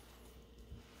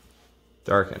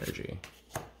 Dark energy.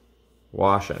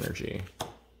 Wash energy.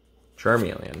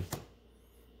 Charmeleon.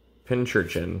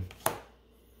 Pincurchin.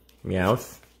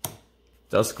 Meowth.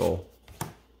 Duskull.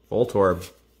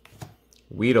 Voltorb.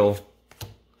 Weedle.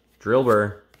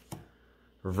 Drillbur.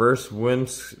 Reverse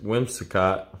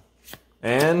Whimsicott.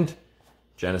 And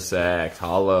Genesect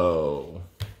Hollow.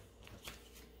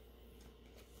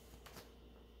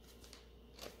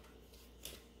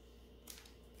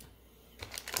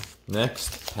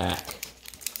 Next pack.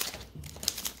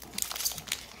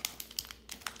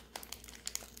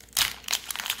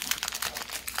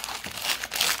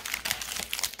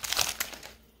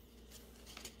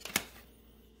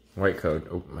 White code.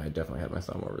 Oh, I definitely had my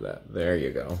thumb over that. There you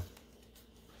go.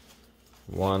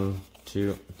 1,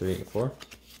 2, 3, 4.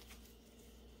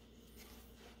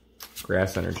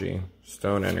 Grass energy.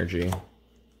 Stone energy.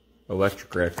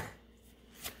 Electric Rick.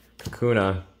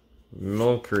 Kakuna.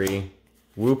 Milcery.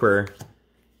 Wooper.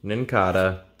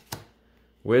 Nincada.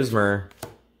 Whismur.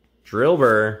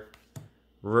 Drillbur.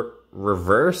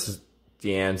 Reverse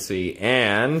Diancie.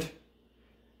 And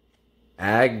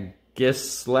Aegislash-V.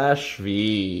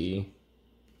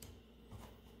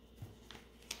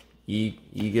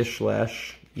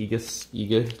 Aegislash?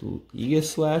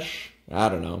 I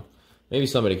don't know. Maybe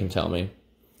somebody can tell me.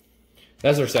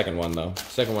 That's our second one, though.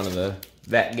 Second one of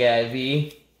that guy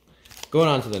V. Going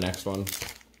on to the next one.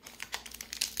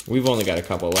 We've only got a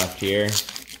couple left here.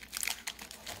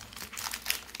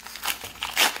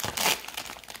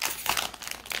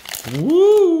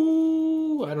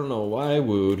 Woo! I don't know why I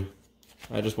wooed.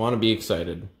 I just want to be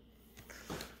excited.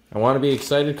 I want to be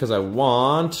excited because I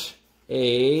want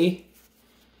a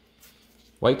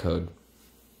white code.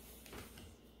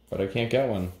 But I can't get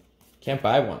one. Can't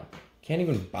buy one. Can't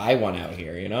even buy one out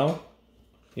here, you know?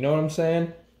 You know what I'm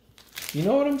saying? You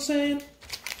know what I'm saying?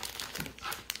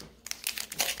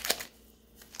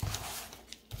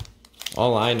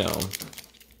 All I know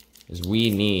is we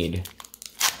need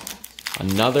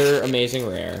another amazing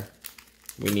rare.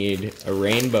 We need a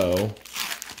rainbow.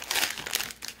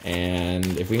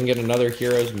 And if we can get another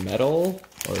Hero's Medal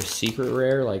or a secret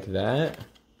rare like that,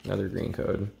 another green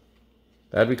code.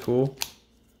 That'd be cool.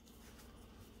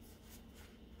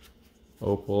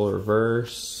 Opal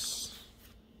reverse.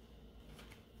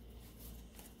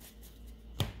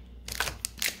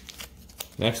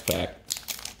 Next pack.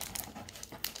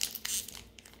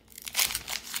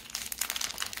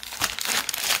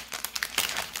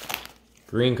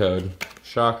 Green code.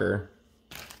 Shocker.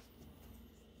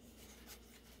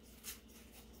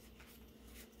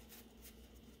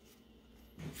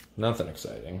 Nothing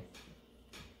exciting.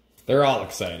 They're all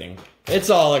exciting.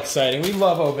 It's all exciting. We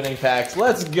love opening packs.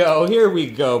 Let's go. Here we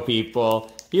go,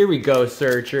 people. Here we go,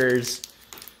 searchers.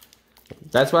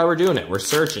 That's why we're doing it. We're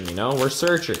searching, you know? We're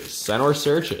searchers. Senor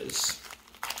searches.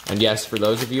 And yes, for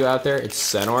those of you out there, it's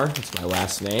Senor. It's my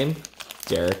last name.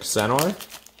 Derek Senor.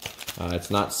 It's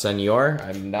not Senor.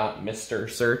 I'm not Mr.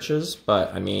 Searches.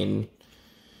 But, I mean,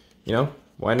 you know,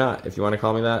 why not? If you want to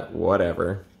call me that,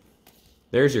 whatever.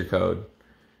 There's your code.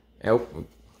 Oh,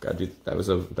 gotta do, that was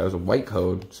a white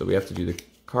code, so we have to do the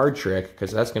card trick,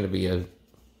 because that's going to be a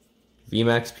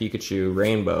VMAX Pikachu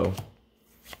Rainbow.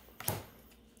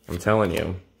 I'm telling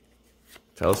you.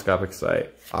 Telescopic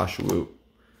Sight, Oshawott,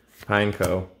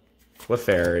 Pineco,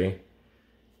 Clefairy,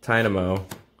 Tynamo,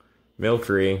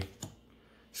 Milcery,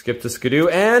 Skip to Skidoo,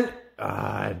 and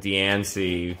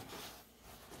Diancie.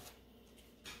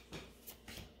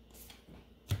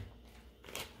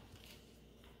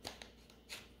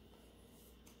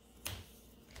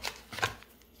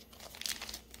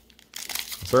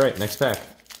 That's alright, next pack.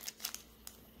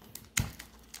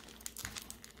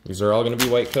 These are all going to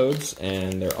be white codes,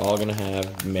 and they're all going to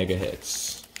have mega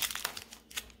hits.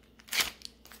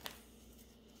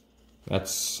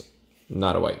 That's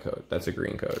not a white code, that's a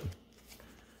green code.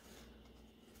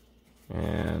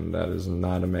 And that is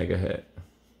not a mega hit.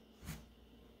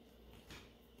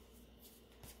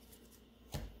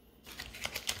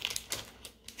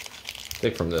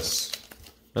 Take from this.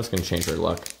 That's going to change our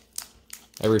luck.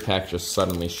 Every pack just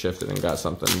suddenly shifted and got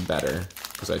something better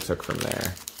because I took from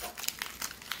there.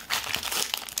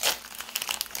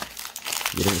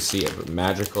 You didn't see it, but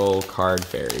magical card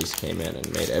fairies came in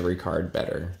and made every card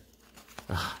better.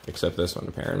 Except this one,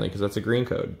 apparently, because that's a green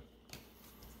code.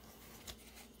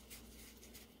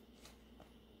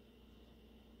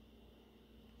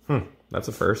 That's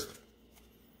a first.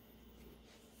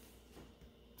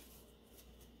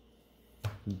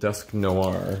 Dusk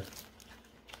Noir.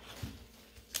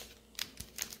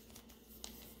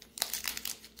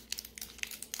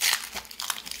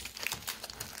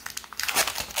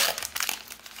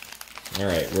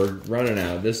 Alright, we're running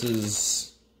out. This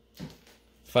is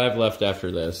 5 left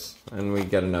after this, and we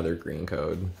get another green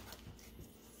code.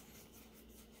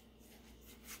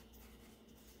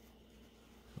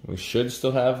 We should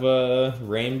still have a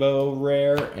rainbow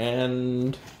rare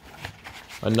and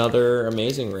another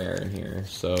amazing rare in here,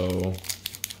 so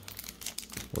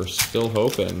we're still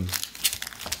hoping.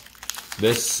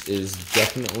 This is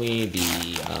definitely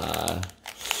the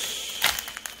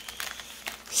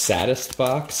saddest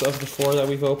box of the 4 that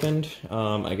we've opened.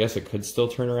 I guess it could still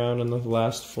turn around in the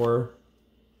last 4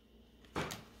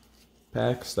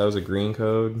 packs. That was a green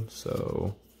code,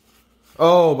 so...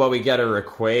 Oh, but we get a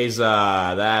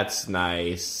Rayquaza. That's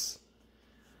nice.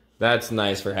 That's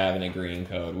nice for having a green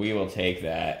code. We will take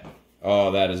that.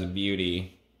 Oh, that is a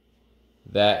beauty.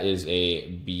 That is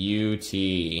a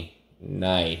beauty.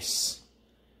 Nice.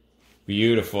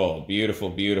 Beautiful, beautiful,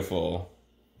 beautiful.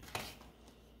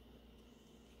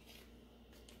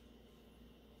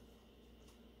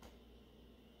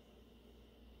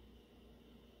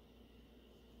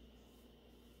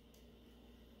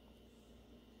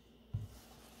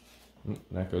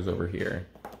 That goes over here.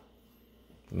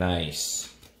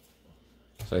 Nice.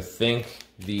 So I think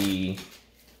the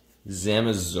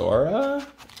Zamazora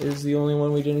is the only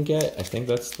one we didn't get. I think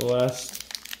that's the last.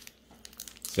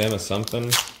 Zama something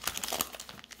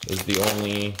is the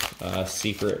only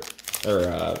secret or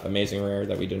amazing rare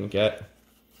that we didn't get.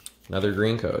 Another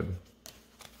green code.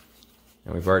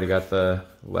 And we've already got the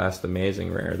last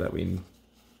amazing rare that we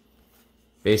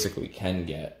basically can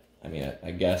get. I mean,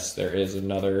 I guess there is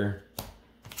another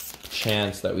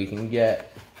chance that we can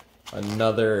get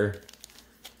another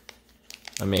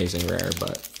amazing rare,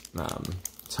 but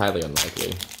it's highly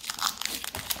unlikely.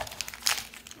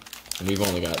 And we've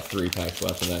only got 3 packs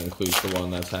left, and that includes the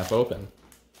one that's half open.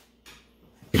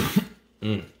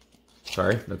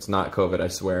 Sorry, that's not COVID, I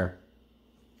swear.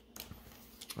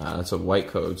 That's a white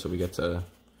code, so we get to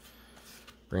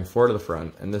bring 4 to the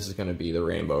front, and this is going to be the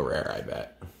rainbow rare, I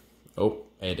bet. Oh,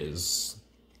 it is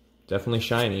definitely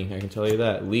shiny, I can tell you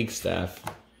that. League Staff.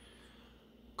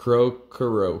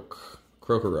 Krokorok.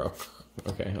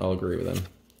 Okay, I'll agree with him.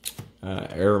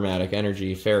 Aromatic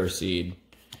Energy, Ferroseed,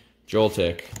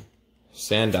 Joltik,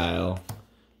 Sandile,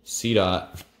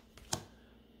 Seedot,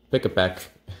 Pick-a-Peck,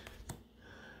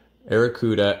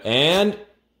 Arrokuda, and,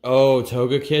 oh,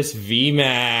 Togekiss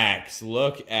VMAX.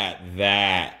 Look at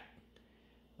that.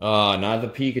 Oh, not the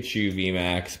Pikachu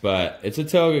VMAX, but it's a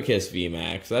Togekiss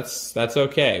VMAX. That's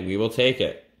okay. We will take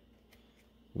it.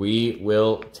 We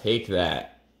will take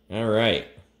that. All right.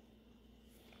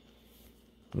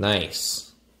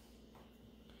 Nice.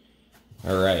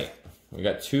 All right. We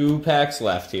got 2 packs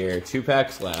left here. 2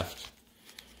 packs left.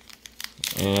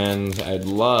 And I'd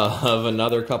love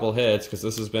another couple hits, because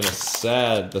this has been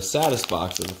the saddest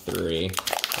box of the 3.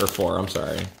 Or 4, I'm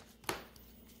sorry.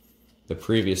 The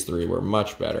previous 3 were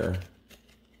much better.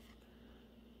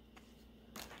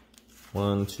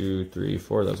 1, 2, 3,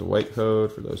 4. That was a white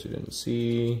code for those who didn't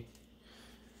see.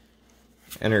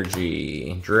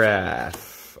 Energy,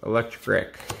 Giraffe,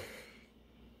 Electric,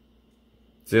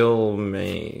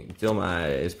 Dilmais,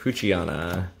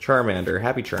 Poochyena, Charmander,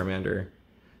 Happy Charmander,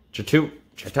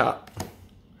 Chatop,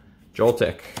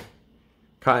 Joltik,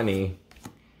 Cottony,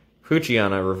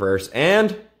 Poochyena reverse,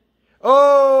 and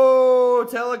oh,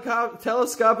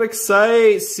 telescopic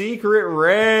sight, secret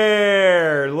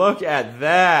rare. Look at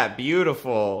that,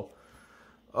 beautiful.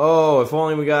 Oh, if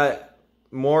only we got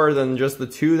more than just the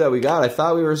 2 that we got. I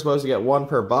thought we were supposed to get 1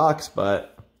 per box,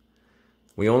 but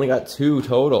we only got 2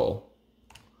 total.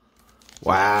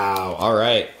 Wow, all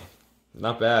right.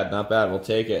 Not bad, not bad. We'll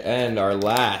take it. And our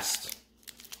last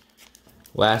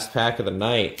pack of the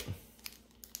night,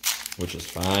 which is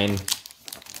fine.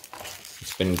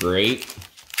 It's been great.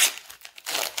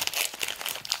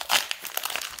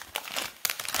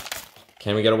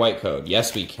 Can we get a white code?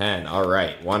 Yes, we can. All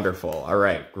right, wonderful. All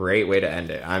right, great way to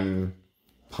end it. I'm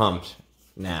pumped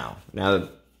now.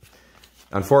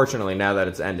 Unfortunately, now that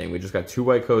it's ending, we just got 2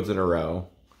 white codes in a row.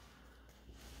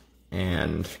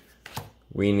 And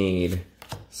we need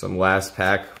some last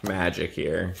pack magic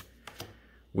here.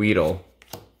 Weedle,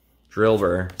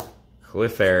 Drillbur,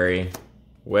 Clefairy,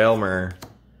 Wailmer,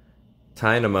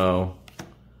 Tynamo,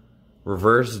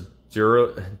 Reverse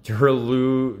Duraludon,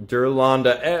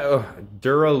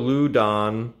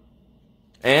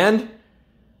 and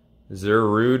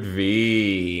Zarude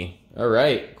V. All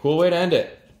right, cool way to end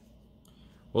it.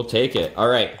 We'll take it. All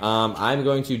right, I'm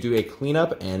going to do a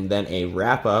cleanup and then a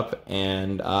wrap up,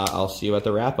 and I'll see you at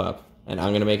the wrap up. And I'm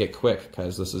going to make it quick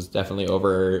because this is definitely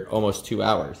over almost 2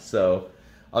 hours. So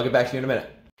I'll get back to you in a minute.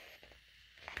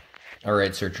 All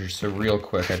right, searchers. So real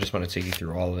quick, I just want to take you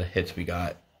through all the hits we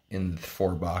got in the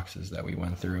 4 boxes that we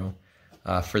went through.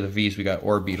 For the Vs, we got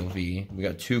Orbeetle V. We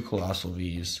got 2 Colossal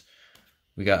Vs.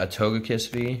 We got a Togekiss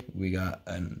V. We got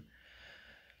an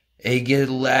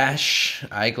Eyeglash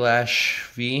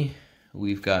V.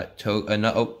 We've got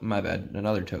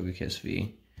another Togekiss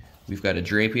V. We've got a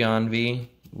Drapion V.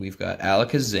 We've got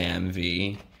Alakazam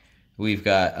V. We've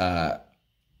got a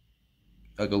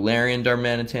Galarian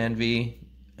Darmanitan V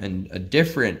and a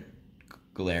different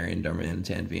Galarian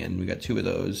Darmanitan V, and we got 2 of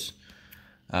those.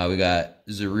 We got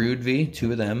Zarude V,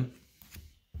 2 of them.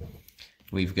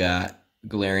 We've got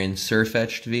Galarian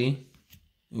Sirfetch'd V.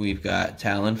 We've got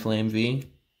Talonflame V.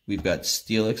 We've got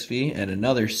Steelix V and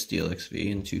another Steelix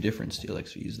V, and 2 different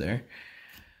Steelix Vs there.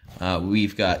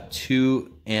 We've got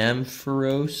 2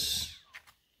 Ampharos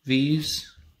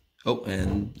Vs. Oh,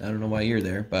 and I don't know why you're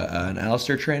there, but an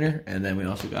Alistair trainer. And then we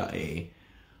also got a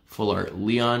Full Art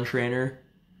Leon trainer,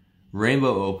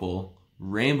 Rainbow Opal,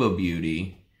 Rainbow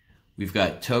Beauty. We've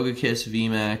got Togekiss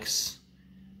VMAX,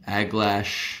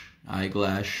 Eyeglash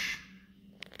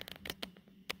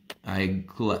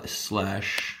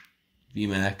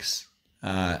VMAX,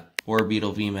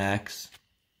 Orbeetle VMAX.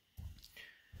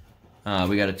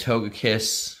 We got a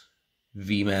Togekiss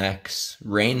VMAX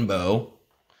Rainbow.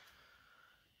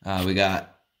 We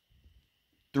got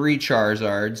 3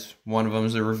 Charizards. One of them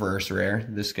is a reverse rare,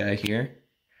 this guy here.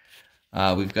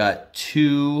 We've got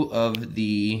 2 of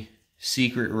the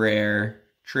secret rare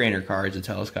trainer cards, a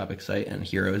Telescopic Sight and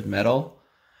Hero's Medal.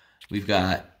 We've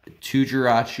got 2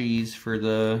 Jirachis for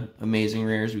the amazing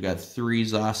rares. We've got 3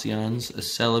 Zacians, a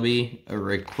Celebi, a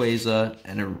Rayquaza,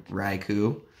 and a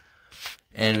Raikou.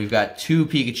 And we've got 2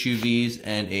 Pikachu Vs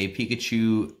and a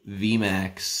Pikachu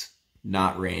VMAX,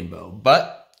 not Rainbow.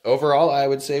 But overall, I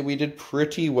would say we did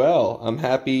pretty well. I'm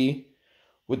happy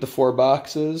with the 4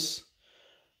 boxes.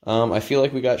 I feel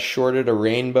like we got shorted a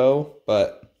Rainbow,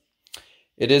 but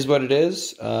it is what it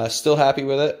is. Still happy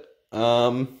with it.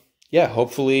 Yeah,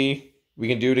 hopefully we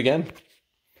can do it again.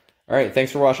 All right,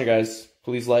 thanks for watching, guys.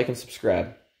 Please like and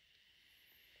subscribe.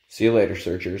 See you later,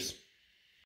 searchers.